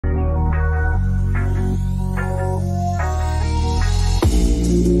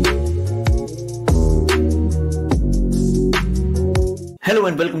Hello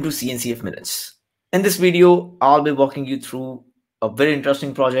and welcome to CNCF Minutes. In this video, I'll be walking you through a very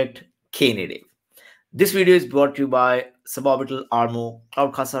interesting project, Knative. This video is brought to you by Suborbital, Armo,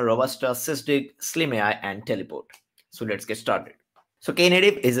 Cloudcaster, Robusta, Sysdig, SlimAI, and Teleport. So let's get started. So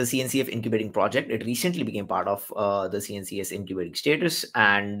Knative is a CNCF incubating project. It recently became part of the CNCS incubating status,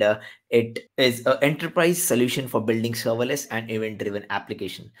 and it is an enterprise solution for building serverless and event-driven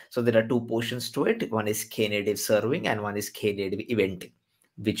application. So there are two portions to it. One is Knative serving and one is Knative eventing,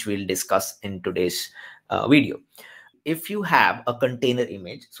 which we'll discuss in today's video. If you have a container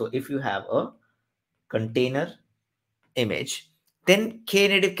image, so if you have a container image, then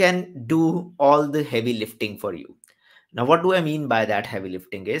Knative can do all the heavy lifting for you. Now, what do I mean by that heavy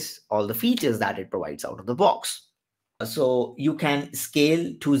lifting is all the features that it provides out of the box. So you can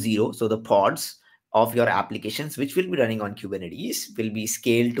scale to zero. So the pods of your applications, which will be running on Kubernetes, will be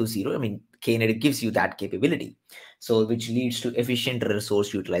scaled to zero. I mean, Knative gives you that capability. So which leads to efficient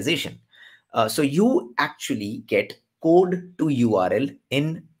resource utilization. So you actually get code to URL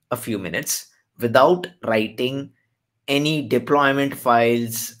in a few minutes without writing any deployment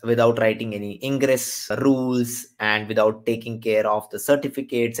files, without writing any ingress rules, and without taking care of the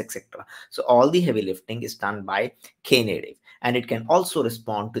certificates, etc. So all the heavy lifting is done by Knative, and it can also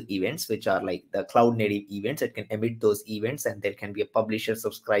respond to events, which are like the cloud native events. It can emit those events, and there can be a publisher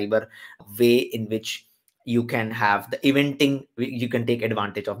subscriber way in which you can have the eventing. You can take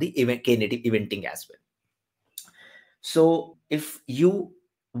advantage of the event Knative eventing as well. So if you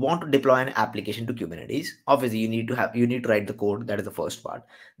want to deploy an application to Kubernetes, obviously you need to write the code. That is the first part.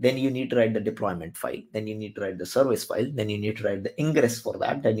 Then you need to write the deployment file. Then you need to write the service file. Then you need to write the ingress for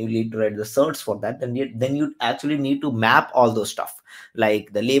that. Then you need to write the certs for that. Then you actually need to map all those stuff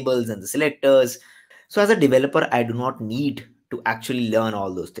like the labels and the selectors. So as a developer, I do not need to actually learn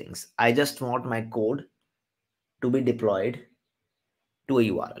all those things. I just want my code to be deployed to a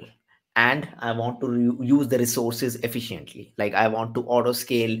URL, and I want to use the resources efficiently. Like I want to auto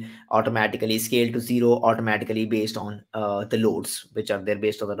scale, automatically scale to zero automatically based on the loads which are there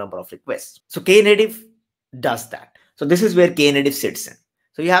based on the number of requests. So Knative does that. So this is where Knative sits in.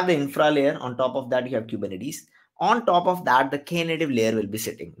 So you have the infra layer. On top of that, you have Kubernetes. On top of that, the Knative layer will be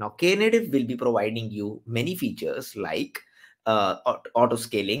sitting. Now Knative will be providing you many features like auto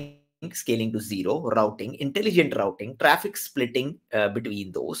scaling, scaling to zero, routing, intelligent routing, traffic splitting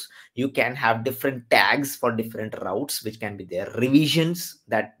between those. You can have different tags for different routes, which can be there, revisions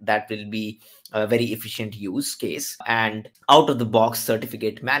that will be a very efficient use case, and out of the box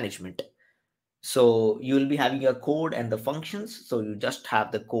certificate management. So you will be having your code and the functions. So you just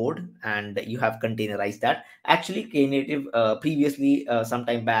have the code and you have containerized that. Actually, Knative previously,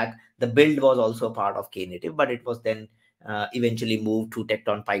 sometime back, the build was also a part of Knative, but it was then eventually moved to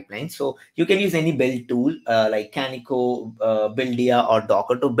Tecton pipeline. So you can use any build tool like Canico, Buildia, or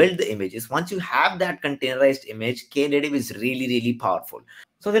Docker to build the images. Once you have that containerized image, Knative is really, really powerful.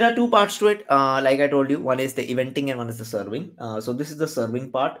 So there are two parts to it. Like I told you, one is the eventing and one is the serving. So this is the serving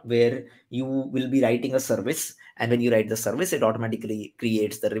part where you will be writing a service. And when you write the service, it automatically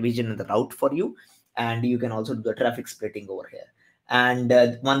creates the revision and the route for you. And you can also do the traffic splitting over here. And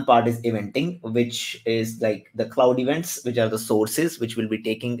one part is eventing, which is like the cloud events, which are the sources, which will be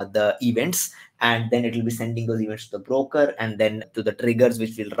taking the events. And then it will be sending those events to the broker and then to the triggers,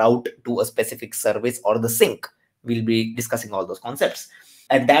 which will route to a specific service or the sync. We'll be discussing all those concepts.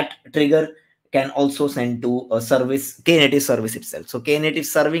 And that trigger can also send to a service, Knative service itself. So Knative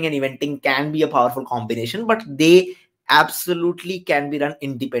serving and eventing can be a powerful combination, but they absolutely can be run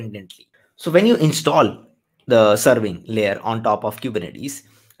independently. So when you install the serving layer on top of Kubernetes,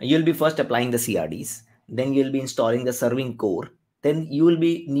 you'll be first applying the CRDs, then you'll be installing the serving core, then you will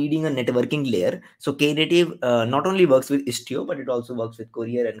be needing a networking layer. So Knative not only works with Istio, but it also works with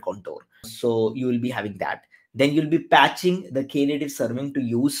Courier and Contour. So you will be having that. Then you'll be patching the Knative serving to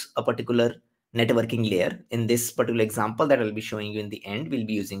use a particular networking layer. In this particular example that I'll be showing you in the end, we'll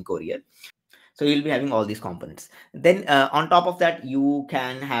be using Courier. So you'll be having all these components. Then on top of that, you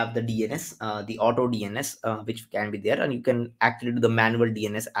can have the DNS, the auto DNS, which can be there, and you can actually do the manual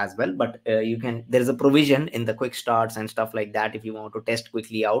DNS as well. But there is a provision in the quick starts and stuff like that if you want to test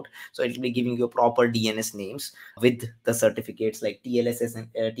quickly out. So it will be giving you proper DNS names with the certificates like TLS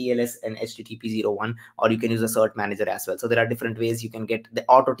and HTTP 01, or you can use a cert manager as well. So there are different ways you can get the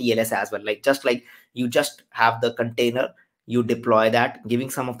auto TLS as well. Like just like you just have the container, you deploy that, giving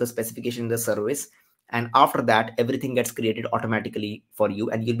some of the specification in the service, and after that everything gets created automatically for you,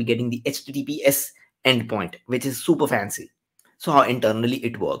 and you'll be getting the HTTPS endpoint, which is super fancy. So how internally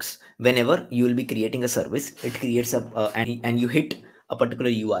it works: whenever you will be creating a service, it creates a and you hit a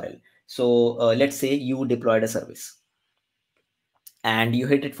particular URL. So let's say you deployed a service, and you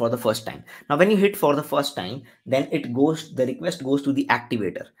hit it for the first time. Now when you hit for the first time, then the request goes to the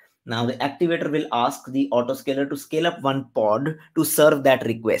activator. Now the activator will ask the autoscaler to scale up one pod to serve that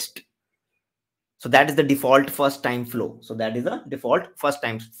request. So that is the default first time flow. So that is the default first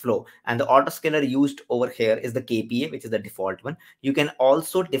time flow. And the autoscaler used over here is the KPA, which is the default one. You can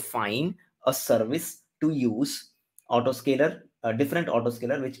also define a service to use autoscaler, a different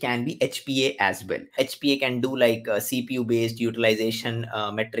autoscaler, which can be HPA as well. HPA can do like CPU based utilization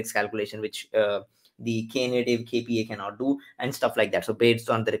metrics calculation, which the Knative KPA cannot do, and stuff like that. So based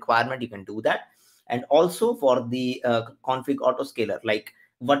on the requirement, you can do that. And also for the config autoscaler, like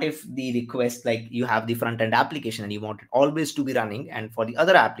what if the request, like you have the front end application and you want it always to be running, and for the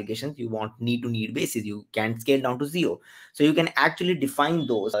other applications you want need to need basis, you can scale down to 0. So you can actually define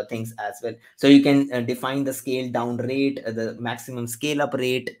those things as well. So you can define the scale down rate, the maximum scale up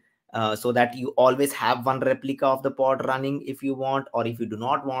rate, so that you always have one replica of the pod running if you want, or if you do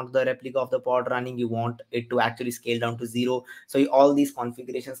not want the replica of the pod running, you want it to actually scale down to 0. So all these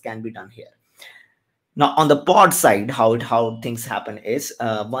configurations can be done here. Now on the pod side, how things happen is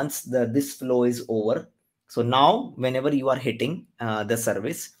once this flow is over, so now whenever you are hitting the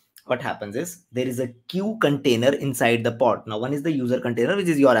service, what happens is there is a queue container inside the pod. Now one is the user container, which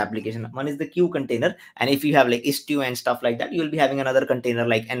is your application. One is the queue container, and if you have like Istio and stuff like that, you will be having another container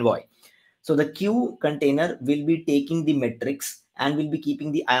like Envoy. So the queue container will be taking the metrics and will be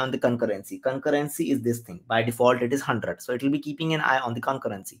keeping the eye on the concurrency. Concurrency is this thing. By default, it is 100. So it will be keeping an eye on the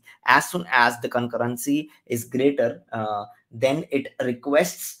concurrency. As soon as the concurrency is greater, then it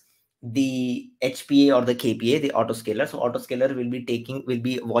requests the HPA or the KPA, the autoscaler. So autoscaler will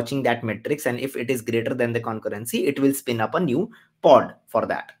be watching that metrics, and if it is greater than the concurrency, it will spin up a new pod for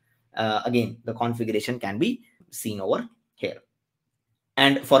that. Again, the configuration can be seen over here.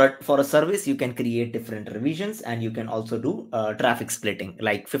 And for a service, you can create different revisions, and you can also do traffic splitting,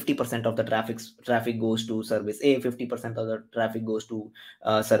 like 50% of the traffic goes to service A, 50% of the traffic goes to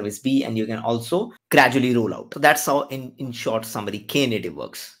service B, and you can also gradually roll out. So that's how in short summary Knative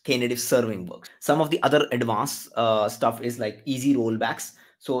works, Knative serving works. Some of the other advanced stuff is like easy rollbacks.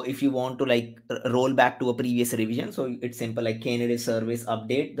 So if you want to like roll back to a previous revision, so it's simple, like Knative service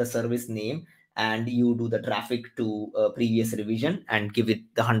update the service name, and you do the traffic to a previous revision and give it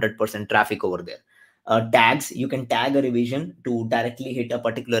the 100% traffic over there. Tags, you can tag a revision to directly hit a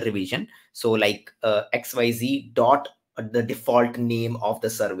particular revision. So like xyz dot the default name of the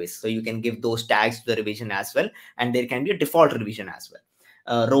service. So you can give those tags to the revision as well, and there can be a default revision as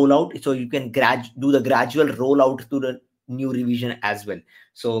well. Rollout, so you can do the gradual rollout to the new revision as well.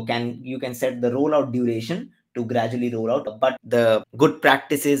 So you can set the rollout duration to gradually roll out, but the good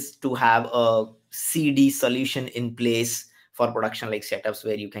practice is to have a CD solution in place for production like setups,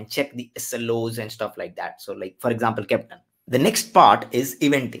 where you can check the SLOs and stuff like that. So like for example Captain. The next part is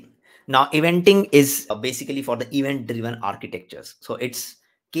eventing. Now eventing is basically for the event driven architectures. So it's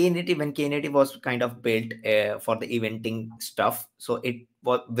Knative, when Knative was kind of built for the eventing stuff, so it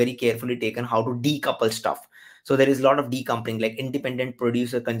was very carefully taken how to decouple stuff. So there is a lot of decoupling, like independent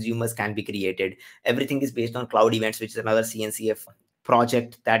producer consumers can be created. Everything is based on cloud events, which is another CNCF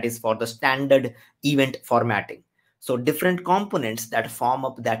project that is for the standard event formatting. So different components that form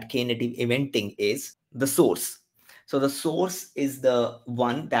up that Knative eventing is the source. So the source is the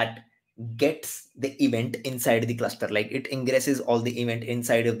one that gets the event inside the cluster, like it ingresses all the event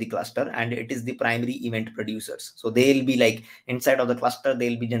inside of the cluster, and it is the primary event producers. So they'll be like inside of the cluster,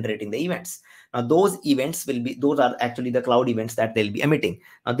 they'll be generating the events. Now those those are actually the cloud events that they'll be emitting.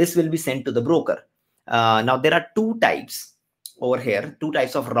 Now this will be sent to the broker. Now there are two types over here, two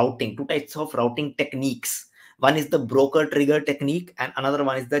types of routing techniques. One is the broker trigger technique, and another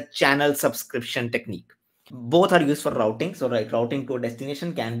one is the channel subscription technique. Both are used for routing. So like routing to a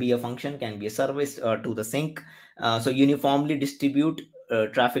destination can be a function, can be a service, to the sink. So uniformly distribute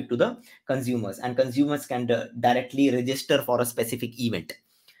traffic to the consumers, and consumers can directly register for a specific event.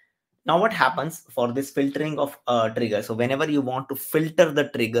 Now what happens for this filtering of triggers? So whenever you want to filter the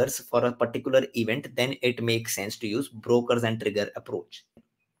triggers for a particular event, then it makes sense to use brokers and trigger approach.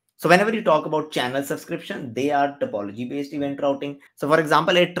 So whenever you talk about channel subscription, they are topology based event routing. So for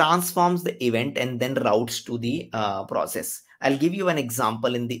example, it transforms the event and then routes to the process. I'll give you an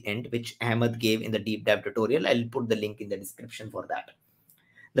example in the end, which Ahmed gave in the deep dive tutorial. I'll put the link in the description for that.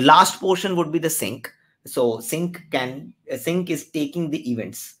 The last portion would be the sync. So sync is taking the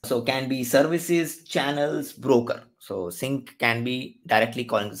events. So can be services, channels, broker. So sync can be directly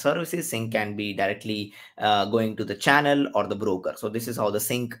calling the services. Sync can be directly going to the channel or the broker. So this is how the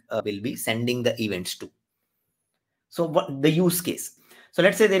sync will be sending the events to. So what the use case? So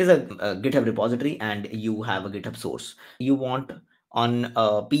let's say there is a GitHub repository and you have a GitHub source. You want on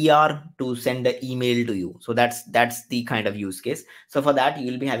PR to send an email to you. So that's the kind of use case. So for that,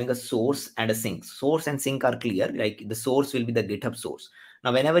 you will be having a source and a sink. Source and sink are clear. Like the source will be the GitHub source.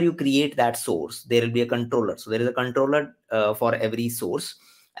 Now, whenever you create that source, there will be a controller. So there is a controller for every source.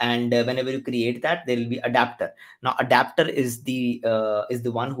 And whenever you create that, there will be adapter. Now, adapter is the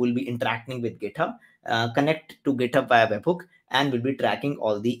one who will be interacting with GitHub, connect to GitHub via webhook, and will be tracking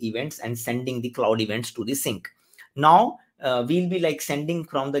all the events and sending the cloud events to the sink. Now, we'll be like sending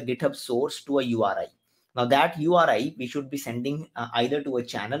from the GitHub source to a URI. Now that URI we should be sending either to a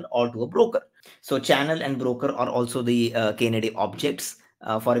channel or to a broker. So channel and broker are also the Knative objects.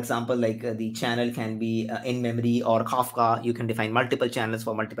 For example, like the channel can be in memory or Kafka. You can define multiple channels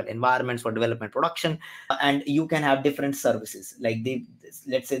for multiple environments for development production, and you can have different services. Like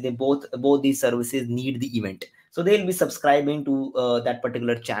let's say they both these services need the event, so they'll be subscribing to that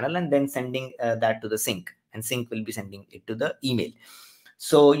particular channel and then sending that to the sink, and sink will be sending it to the email.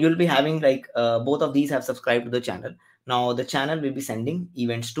 So you'll be having like both of these have subscribed to the channel. Now the channel will be sending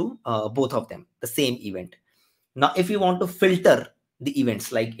events to both of them, the same event. Now if you want to filter the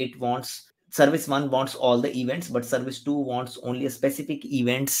events, like it wants service 1 wants all the events, but service 2 wants only a specific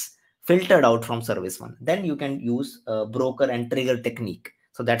events filtered out from service 1, then you can use broker and trigger technique.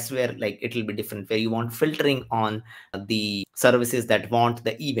 So that's where like it will be different, where you want filtering on the services that want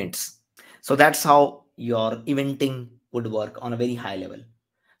the events. So that's how your eventing would work on a very high level.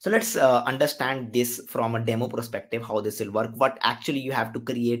 So let's understand this from a demo perspective, how this will work, what actually you have to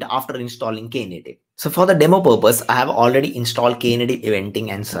create after installing Knative. So for the demo purpose, I have already installed Knative eventing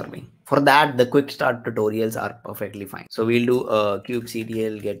and serving. For that, the quick start tutorials are perfectly fine. So we'll do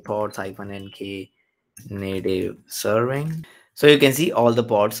kubectl get pods -nk native serving. So you can see all the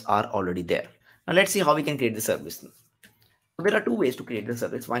pods are already there. Now let's see how we can create the service. There are two ways to create the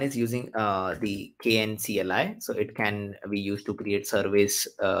service. One is using the KNCLI. So it can be used to create service,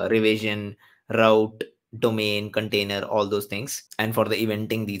 revision, route, domain, container, all those things. And for the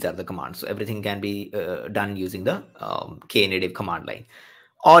eventing, these are the commands. So everything can be done using the Knative command line.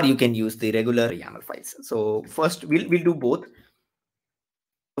 Or you can use the regular YAML files. So first we'll do both.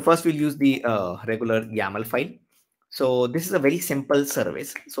 So first we'll use the regular YAML file. So this is a very simple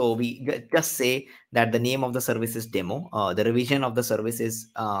service. So we just say that the name of the service is demo. The revision of the service is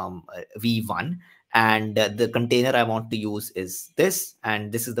v1, and the container I want to use is this,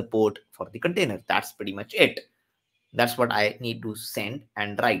 and this is the port for the container. That's pretty much it. That's what I need to send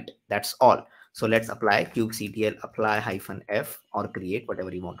and write. That's all. So let's apply kubectl apply -f or create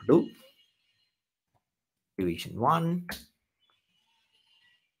whatever you want to do. Revision 1.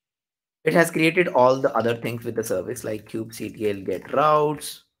 It has created all the other things with the service, like kubectl get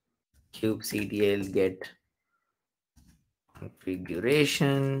routes, kubectl get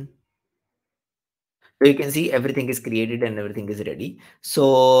configuration. So you can see everything is created and everything is ready.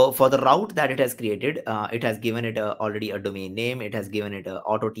 So for the route that it has created, it has given it already a domain name. It has given it a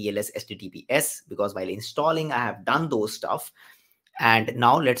auto TLS HTTPS, because while installing, I have done those stuff. And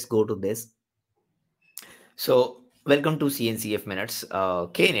now let's go to this. So welcome to CNCF Minutes,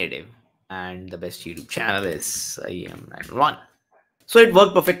 Knative, and the best YouTube channel is IM91. So it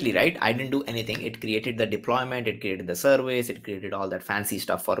worked perfectly, right? I didn't do anything. It created the deployment, it created the service, it created all that fancy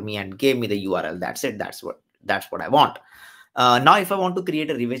stuff for me and gave me the URL. That's it. That's what I want. Now, if I want to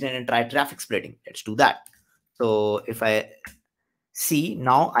create a revision and try traffic splitting, let's do that. So if I see,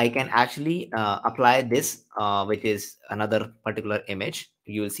 now I can actually apply this, which is another particular image.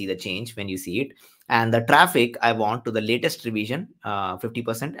 You will see the change when you see it. And the traffic I want to the latest revision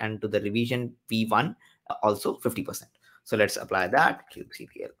 50%, and to the revision v1 also 50%. So let's apply that.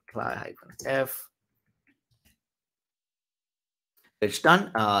 kubectl apply -f. It's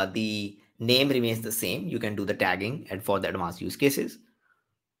done. The name remains the same. You can do the tagging and for the advanced use cases.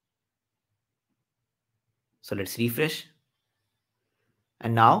 So let's refresh.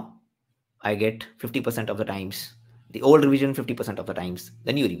 And now I get 50% of the times the old revision, 50% of the times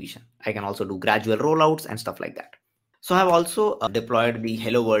the new revision. I can also do gradual rollouts and stuff like that. So I've also deployed the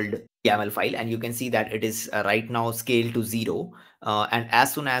hello world YAML file, and you can see that it is right now scaled to 0. And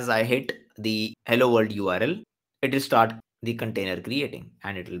as soon as I hit the hello world URL, it will start the container creating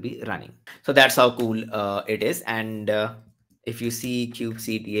and it will be running. So that's how cool it is. And if you see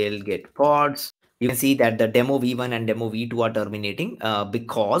kubectl get pods, you can see that the demo v1 and demo v2 are terminating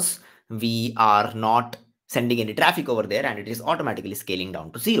because we are not sending any traffic over there, and it is automatically scaling down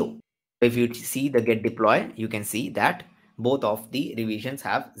to 0. If you see the get deploy, you can see that both of the revisions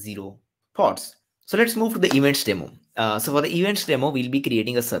have 0 pods. So let's move to the events demo. So for the events demo, we'll be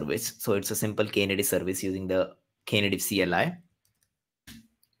creating a service. So it's a simple Knative service using the Knative CLI.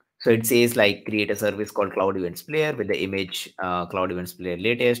 So it says like create a service called Cloud Events Player with the image Cloud Events Player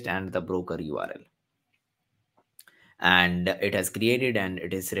latest and the broker URL. And it has created and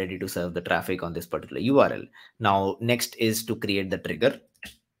it is ready to serve the traffic on this particular URL. Now, next is to create the trigger.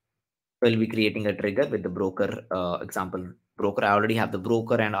 We'll be creating a trigger with the broker example broker. I already have the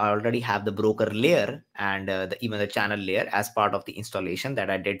broker and I already have the broker layer and even the channel layer as part of the installation that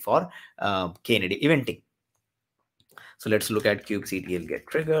I did for Knative eventing. So let's look at kubectl get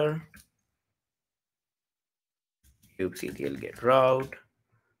trigger, kubectl get route.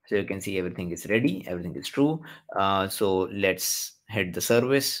 So you can see everything is ready, everything is true. So let's hit the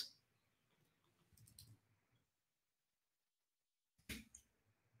service.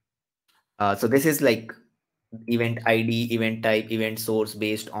 So this is like event ID, event type, event source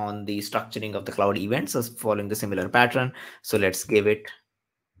based on the structuring of the cloud events, so following the similar pattern. So let's give it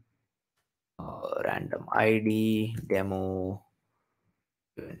random ID, demo,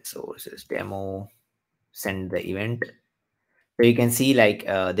 event sources, demo, send the event. So you can see like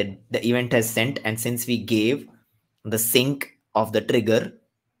the event has sent, and since we gave the sync of the trigger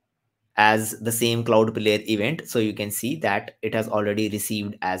as the same cloud player event, so you can see that it has already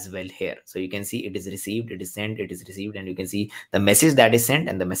received as well here. So you can see it is received, it is sent, it is received, and you can see the message that is sent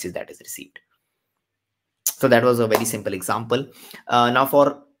and the message that is received. So that was a very simple example. Now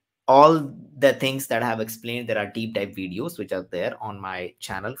for all the things that I have explained, there are deep dive videos which are there on my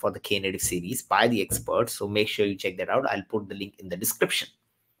channel for the Knative series by the experts, so make sure you check that out. I'll put the link in the description.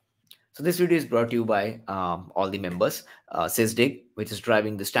 So this video is brought to you by all the members. Sysdig, which is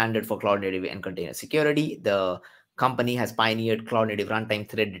driving the standard for cloud native and container security. The company has pioneered cloud native runtime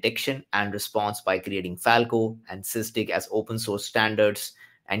threat detection and response by creating Falco and Sysdig as open source standards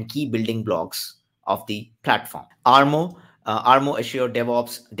and key building blocks of the platform. Armo assure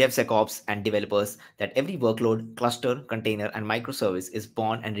DevOps, DevSecOps, and developers that every workload, cluster, container, and microservice is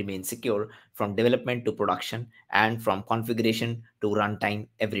born and remains secure from development to production and from configuration to runtime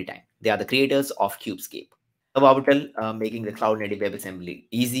every time. They are the creators of Kubescape. Suborbital, making the cloud native WebAssembly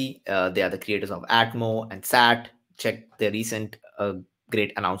easy. They are the creators of Atmo and SAT. Check the recent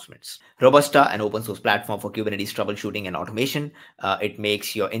great announcements. Robusta, an open source platform for Kubernetes troubleshooting and automation. It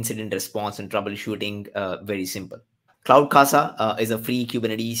makes your incident response and troubleshooting very simple. Cloud Casa is a free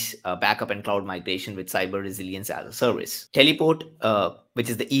Kubernetes backup and cloud migration with cyber resilience as a service. Teleport,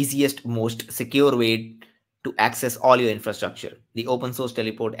 which is the easiest, most secure way to access all your infrastructure. The open source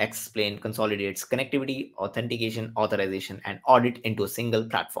Teleport explain consolidates connectivity, authentication, authorization, and audit into a single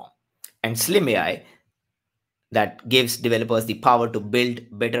platform. And Slim AI, that gives developers the power to build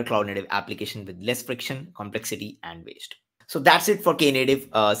better cloud native application with less friction, complexity, and waste. So that's it for Knative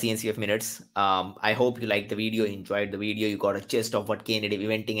CNCF minutes. I hope you liked the video, enjoyed the video, you got a gist of what Knative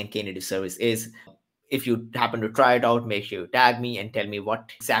eventing and Knative service is. If you happen to try it out, make sure you tag me and tell me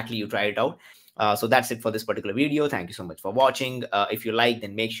what exactly you tried it out. So that's it for this particular video. Thank you so much for watching. If you like,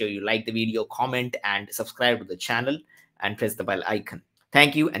 then make sure you like the video, comment, and subscribe to the channel and press the bell icon.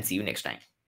 Thank you and see you next time.